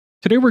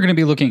Today we're going to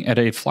be looking at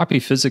a floppy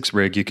physics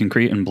rig you can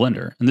create in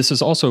Blender, and this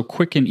is also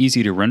quick and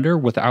easy to render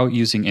without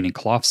using any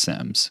cloth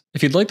sims.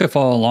 If you'd like to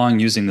follow along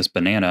using this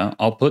banana,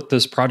 I'll put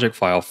this project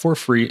file for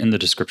free in the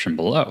description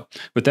below.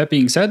 With that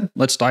being said,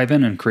 let's dive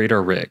in and create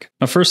our rig.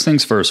 Now first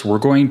things first, we're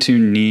going to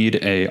need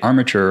an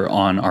armature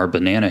on our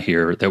banana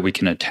here that we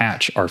can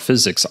attach our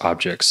physics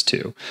objects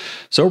to.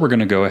 So we're going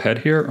to go ahead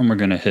here and we're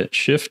going to hit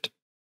Shift,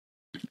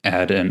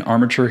 add an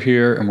armature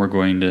here, and we're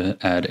going to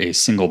add a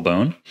single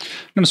bone.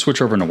 I'm going to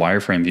switch over into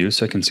wireframe view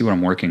so I can see what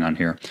I'm working on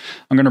here.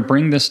 I'm going to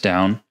bring this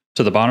down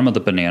to the bottom of the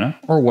banana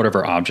or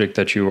whatever object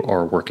that you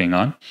are working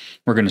on.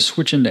 We're going to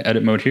switch into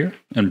edit mode here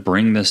and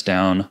bring this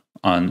down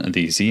on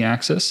the Z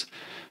axis,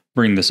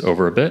 bring this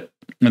over a bit,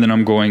 and then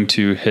I'm going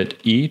to hit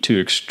E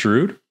to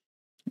extrude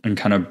and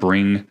kind of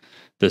bring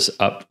this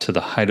up to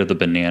the height of the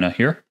banana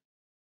here.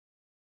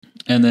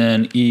 And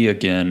then E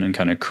again and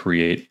kind of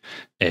create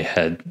a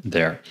head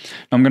there.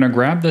 Now I'm going to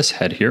grab this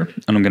head here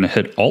and I'm going to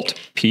hit Alt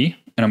P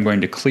and I'm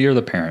going to clear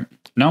the parent.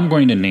 Now I'm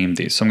going to name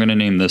these. So I'm going to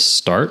name this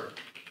Start.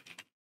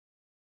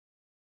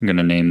 I'm going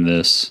to name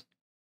this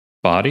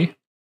Body.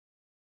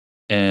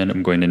 And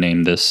I'm going to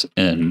name this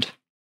End.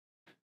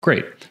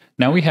 Great.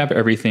 Now we have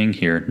everything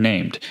here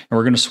named. And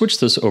we're going to switch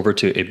this over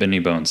to a bendy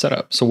bone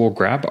setup. So we'll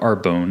grab our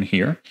bone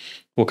here.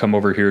 We'll come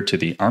over here to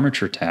the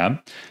Armature tab.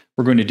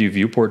 We're going to do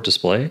viewport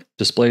display.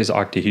 Display is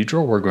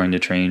octahedral. We're going to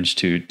change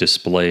to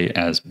display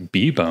as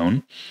B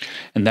bone,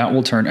 and that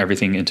will turn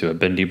everything into a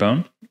bendy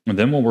bone. And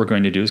then what we're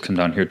going to do is come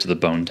down here to the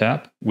bone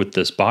tab with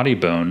this body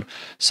bone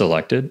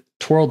selected,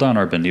 twirl down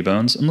our bendy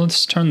bones, and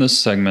let's turn this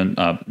segment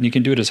up. You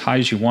can do it as high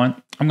as you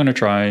want. I'm going to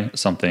try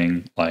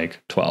something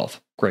like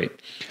 12. Great.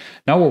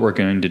 Now what we're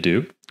going to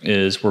do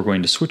is we're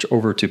going to switch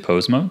over to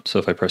pose mode. So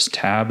if I press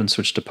tab and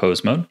switch to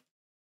pose mode,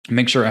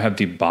 make sure I have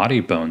the body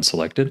bone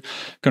selected.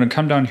 I'm going to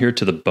come down here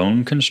to the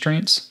bone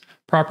constraints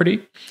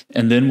property.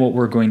 And then what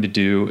we're going to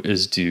do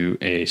is do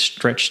a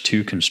stretch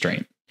to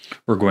constraint.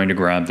 We're going to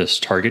grab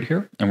this target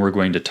here and we're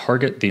going to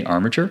target the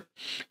armature.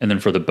 And then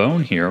for the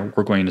bone here,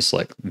 we're going to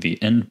select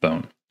the end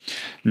bone.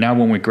 Now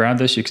when we grab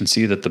this, you can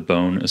see that the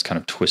bone is kind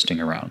of twisting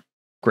around.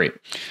 Great.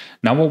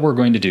 Now what we're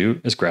going to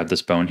do is grab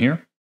this bone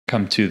here,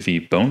 come to the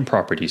Bone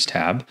Properties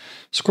tab,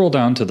 scroll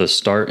down to the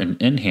Start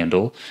and End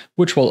handle,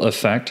 which will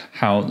affect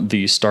how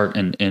the start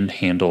and end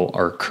handle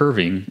are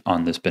curving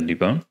on this bendy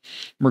bone.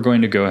 We're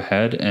going to go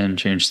ahead and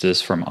change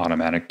this from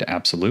automatic to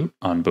absolute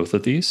on both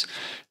of these.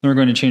 Then we're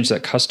going to change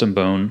that custom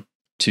bone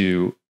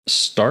to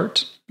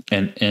start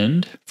and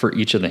end for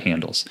each of the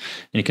handles.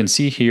 And you can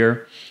see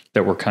here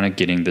that we're kind of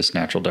getting this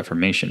natural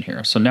deformation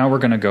here. So now we're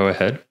going to go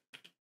ahead,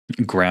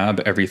 grab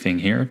everything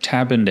here,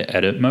 tab into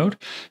edit mode,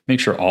 make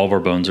sure all of our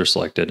bones are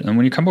selected. And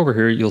when you come over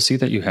here, you'll see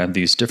that you have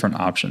these different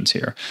options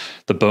here,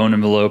 the bone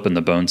envelope and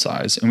the bone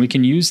size. And we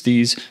can use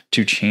these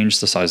to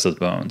change the size of the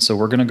bone. So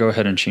we're going to go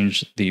ahead and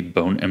change the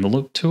bone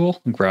envelope tool,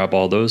 grab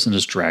all those and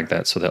just drag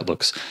that so that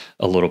looks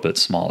a little bit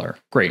smaller.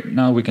 Great.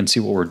 Now we can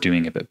see what we're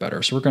doing a bit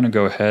better. So we're going to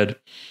go ahead,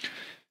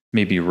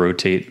 maybe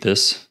rotate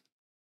this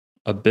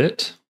a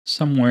bit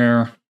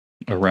somewhere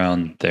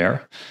around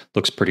there.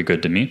 Looks pretty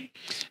good to me.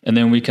 And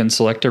then we can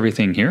select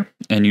everything here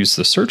and use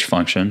the search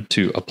function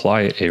to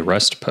apply a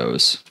rest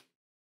pose.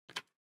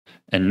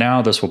 And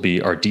now this will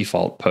be our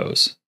default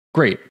pose.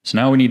 Great. So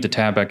now we need to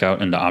tab back out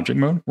into object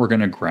mode. We're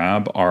going to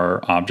grab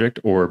our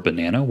object or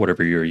banana,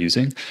 whatever you're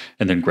using,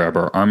 and then grab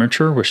our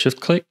armature with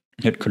shift click,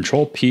 hit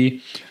Control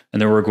P, and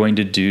then we're going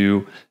to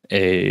do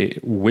a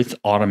with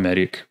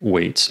automatic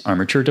weights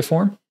armature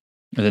deform.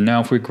 And then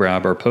now if we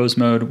grab our pose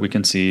mode, we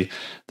can see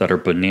that our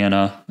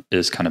banana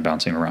is kind of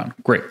bouncing around.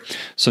 Great.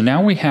 So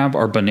now we have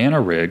our banana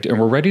rigged and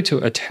we're ready to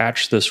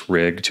attach this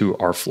rig to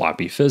our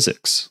floppy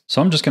physics.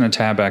 So I'm just going to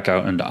tab back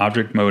out into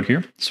object mode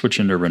here, switch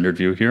into rendered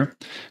view here.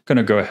 Going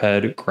to go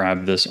ahead,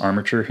 grab this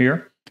armature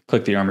here,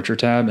 click the armature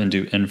tab and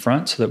do in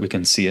front so that we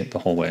can see it the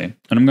whole way.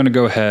 And I'm going to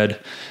go ahead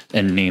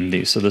and name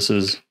these. So this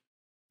is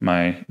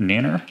my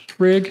nanner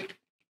rig.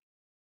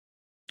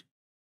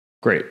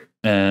 Great.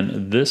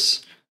 And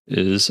this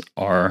is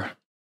our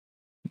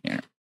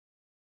nanner.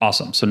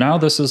 Awesome. So now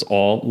this is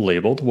all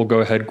labeled. We'll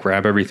go ahead,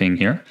 grab everything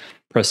here,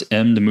 press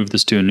M to move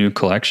this to a new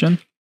collection.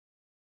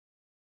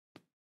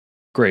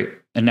 Great.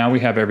 And now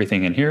we have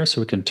everything in here, so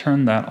we can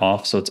turn that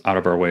off so it's out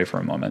of our way for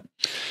a moment.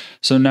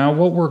 So now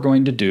what we're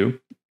going to do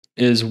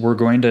is we're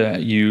going to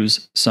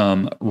use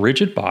some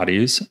rigid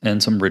bodies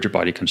and some rigid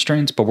body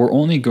constraints, but we're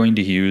only going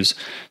to use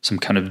some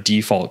kind of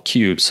default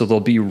cubes. So they'll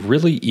be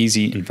really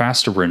easy and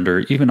fast to render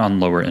even on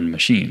lower end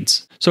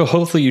machines. So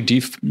hopefully you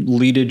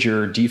deleted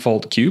your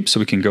default cube so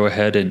we can go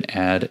ahead and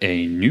add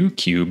a new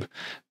cube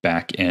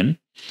back in.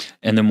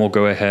 And then we'll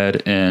go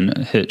ahead and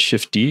hit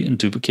Shift D and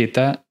duplicate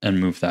that and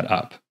move that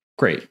up.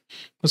 Great.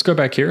 Let's go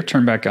back here,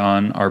 turn back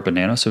on our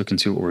banana so we can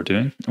see what we're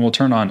doing. And we'll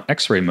turn on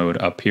X-ray mode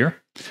up here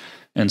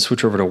and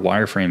switch over to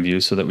wireframe view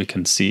so that we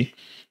can see.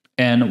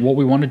 And what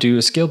we want to do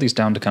is scale these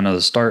down to kind of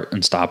the start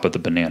and stop of the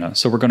banana.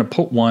 So we're going to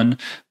put one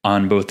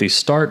on both the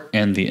start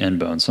and the end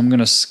bone. So I'm going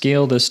to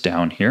scale this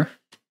down here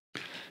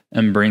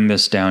and bring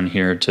this down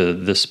here to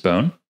this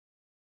bone.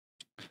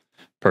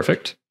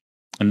 Perfect.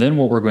 And then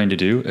what we're going to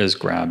do is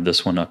grab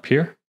this one up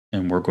here,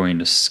 and we're going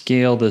to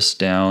scale this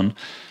down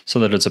so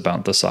that it's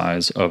about the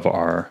size of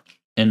our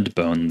end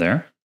bone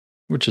there,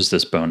 which is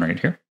this bone right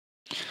here.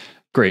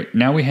 Great,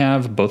 now we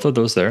have both of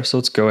those there. So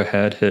let's go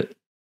ahead, hit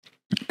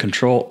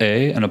Control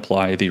A and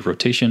apply the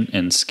rotation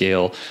and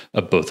scale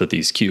of both of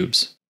these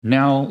cubes.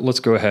 Now let's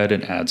go ahead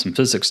and add some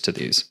physics to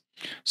these.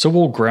 So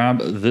we'll grab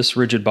this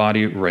rigid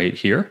body right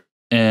here,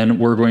 and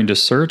we're going to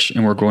search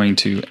and we're going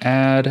to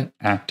add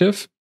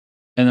active.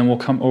 And then we'll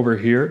come over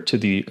here to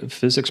the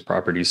physics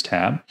properties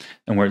tab,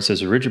 and where it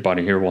says rigid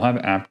body here, we'll have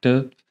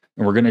active,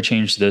 and we're going to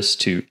change this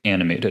to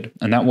animated.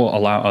 And that will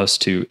allow us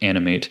to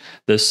animate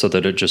this so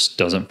that it just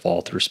doesn't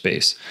fall through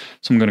space.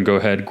 So I'm going to go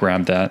ahead,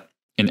 grab that,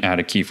 and add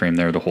a keyframe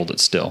there to hold it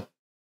still.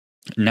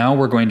 Now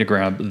we're going to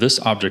grab this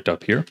object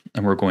up here,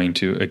 and we're going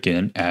to,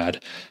 again,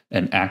 add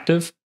an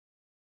active.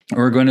 And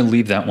we're going to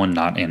leave that one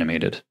not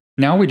animated.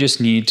 Now we just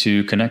need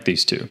to connect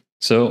these two.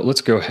 So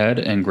let's go ahead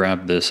and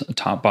grab this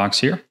top box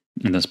here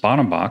and this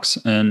bottom box,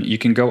 and you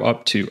can go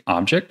up to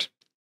Object,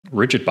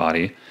 Rigid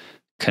Body,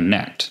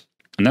 Connect.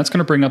 And that's going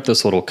to bring up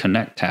this little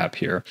Connect tab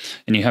here.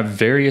 And you have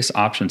various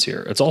options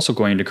here. It's also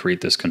going to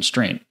create this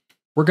constraint.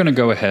 We're going to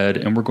go ahead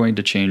and we're going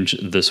to change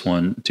this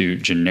one to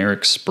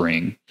generic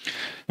spring.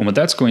 And what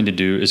that's going to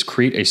do is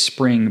create a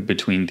spring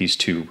between these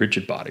two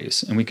rigid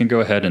bodies. And we can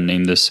go ahead and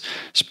name this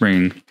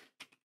spring.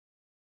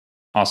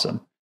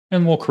 Awesome.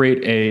 And we'll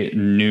create a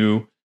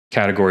new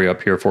category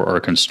up here for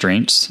our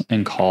constraints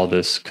and call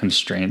this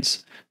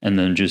constraints, and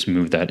then just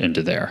move that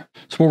into there.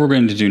 So what we're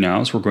going to do now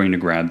is we're going to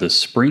grab the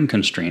spring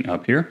constraint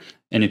up here.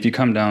 And if you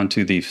come down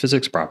to the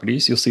physics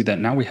properties, you'll see that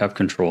now we have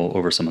control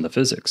over some of the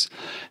physics.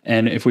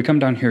 And if we come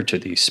down here to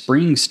the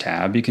springs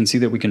tab, you can see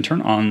that we can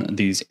turn on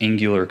these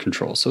angular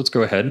controls. So let's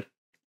go ahead,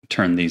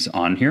 turn these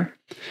on here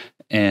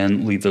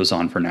and leave those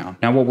on for now.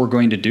 Now what we're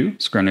going to do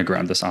is we're going to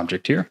grab this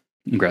object here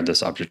and grab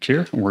this object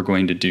here. And we're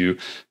going to do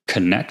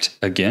connect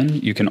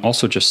again. You can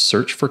also just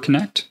search for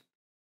connect.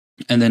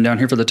 And then down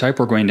here for the type,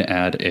 we're going to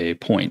add a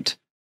point.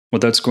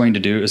 What that's going to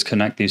do is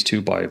connect these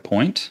two by a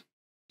point.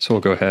 So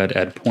we'll go ahead,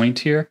 add point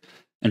here,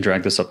 and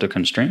drag this up to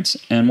constraints.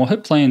 And we'll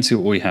hit play and see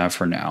what we have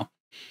for now.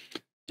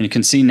 And you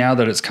can see now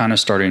that it's kind of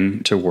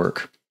starting to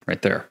work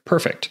right there.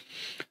 Perfect.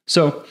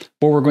 So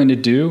what we're going to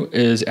do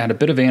is add a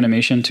bit of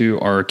animation to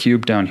our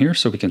cube down here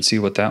so we can see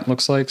what that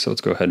looks like. So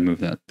let's go ahead and move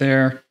that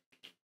there.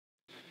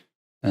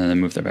 And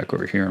then move that back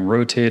over here and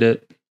rotate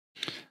it.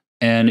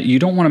 And you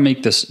don't want to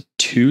make this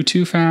too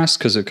fast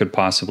because it could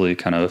possibly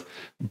kind of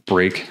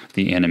break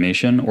the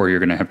animation, or you're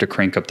going to have to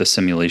crank up the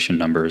simulation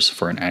numbers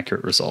for an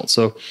accurate result.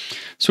 So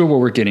what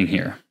we're getting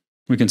here,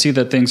 we can see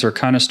that things are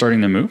kind of starting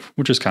to move,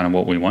 which is kind of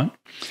what we want.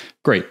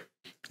 Great.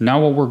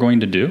 Now what we're going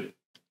to do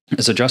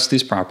is adjust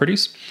these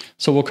properties.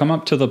 So we'll come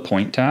up to the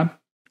point tab.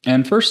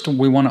 And first,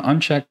 we want to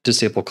uncheck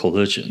disable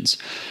collisions.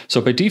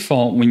 So by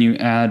default, when you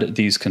add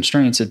these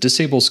constraints, it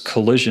disables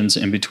collisions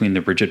in between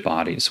the rigid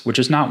bodies, which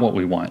is not what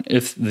we want.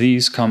 If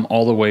these come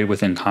all the way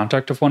within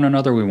contact of one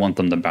another, we want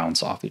them to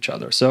bounce off each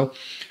other. So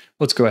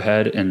let's go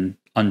ahead and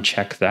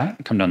uncheck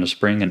that, come down to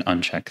spring and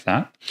uncheck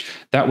that.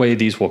 That way,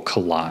 these will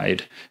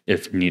collide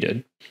if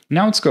needed.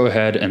 Now let's go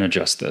ahead and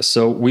adjust this.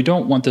 So we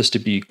don't want this to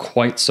be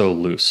quite so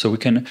loose. So we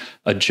can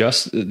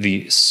adjust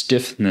the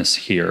stiffness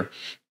here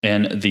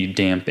and the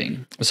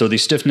damping. So the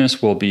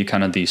stiffness will be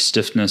kind of the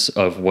stiffness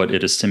of what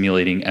it is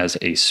simulating as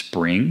a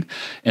spring.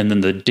 And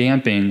then the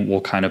damping will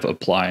kind of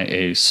apply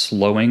a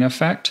slowing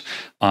effect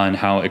on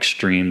how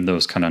extreme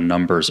those kind of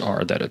numbers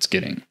are that it's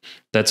getting.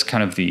 That's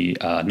kind of the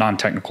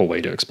non-technical way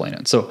to explain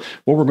it. So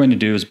what we're going to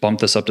do is bump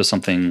this up to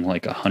something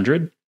like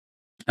 100.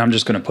 I'm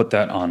just going to put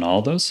that on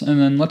all those. And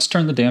then let's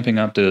turn the damping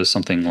up to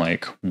something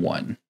like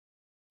 1.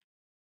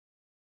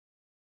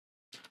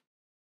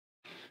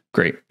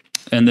 Great.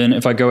 And then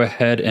if I go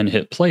ahead and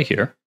hit play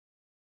here,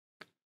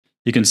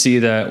 you can see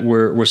that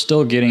we're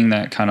still getting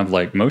that kind of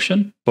like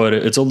motion, but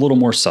it's a little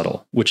more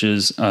subtle, which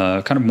is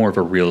kind of more of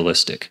a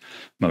realistic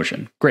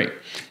motion. Great.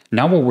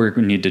 Now what we're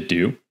going to need to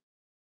do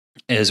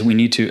is we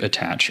need to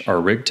attach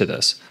our rig to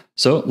this.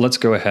 So let's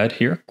go ahead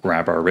here,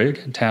 grab our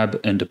rig, tab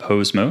into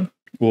pose mode.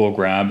 We'll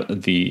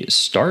grab the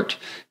start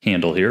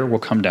handle here. We'll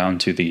come down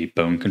to the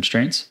bone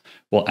constraints.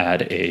 We'll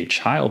add a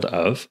child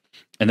of.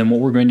 And then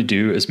what we're going to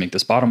do is make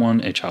this bottom one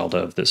a child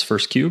of this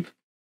first cube.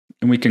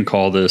 And we can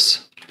call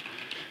this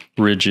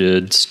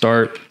rigid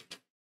start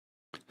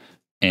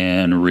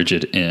and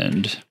rigid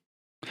end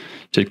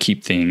to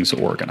keep things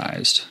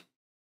organized.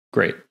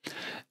 Great.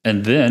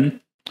 And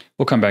then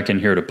we'll come back in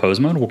here to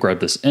pose mode. We'll grab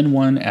this end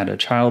one, add a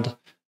child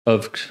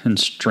of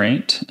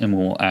constraint, and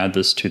we'll add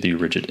this to the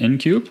rigid end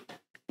cube.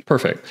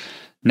 Perfect.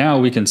 Now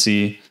we can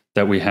see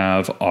that we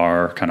have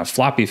our kind of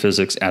floppy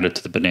physics added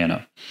to the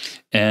banana.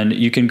 And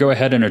you can go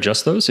ahead and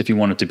adjust those if you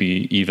want it to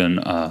be even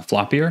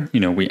floppier. You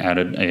know, we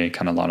added a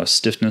kind of lot of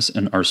stiffness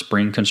in our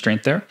spring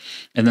constraint there.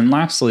 And then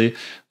lastly,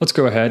 let's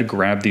go ahead,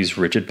 grab these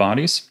rigid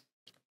bodies.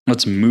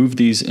 Let's move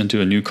these into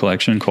a new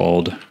collection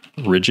called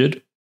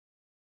rigid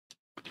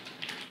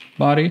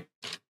body.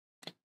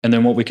 And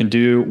then what we can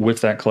do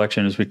with that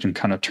collection is we can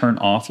kind of turn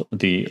off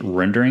the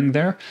rendering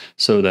there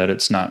so that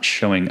it's not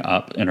showing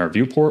up in our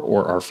viewport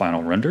or our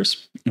final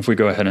renders. If we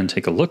go ahead and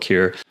take a look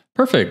here,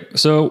 perfect.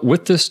 So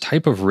with this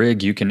type of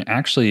rig, you can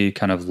actually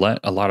kind of let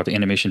a lot of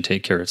animation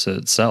take care of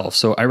itself.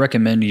 So I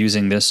recommend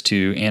using this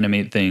to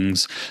animate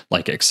things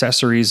like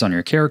accessories on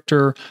your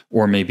character,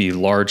 or maybe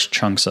large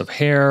chunks of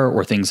hair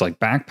or things like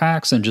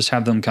backpacks, and just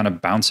have them kind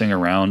of bouncing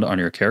around on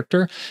your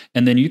character.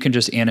 And then you can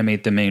just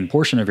animate the main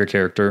portion of your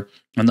character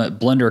and let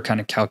Blender kind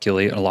of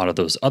calculate a lot of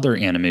those other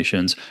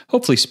animations,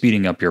 hopefully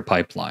speeding up your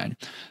pipeline.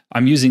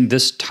 I'm using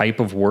this type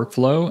of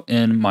workflow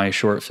in my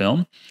short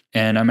film,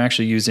 and I'm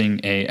actually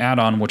using an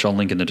add-on, which I'll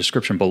link in the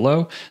description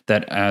below,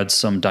 that adds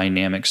some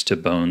dynamics to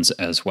bones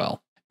as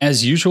well.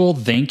 As usual,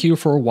 thank you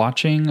for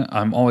watching.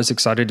 I'm always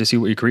excited to see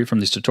what you create from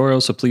these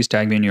tutorials, so please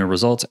tag me in your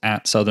results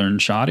at Southern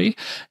Shoddy.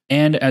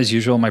 And as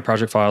usual, my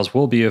project files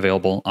will be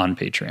available on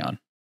Patreon.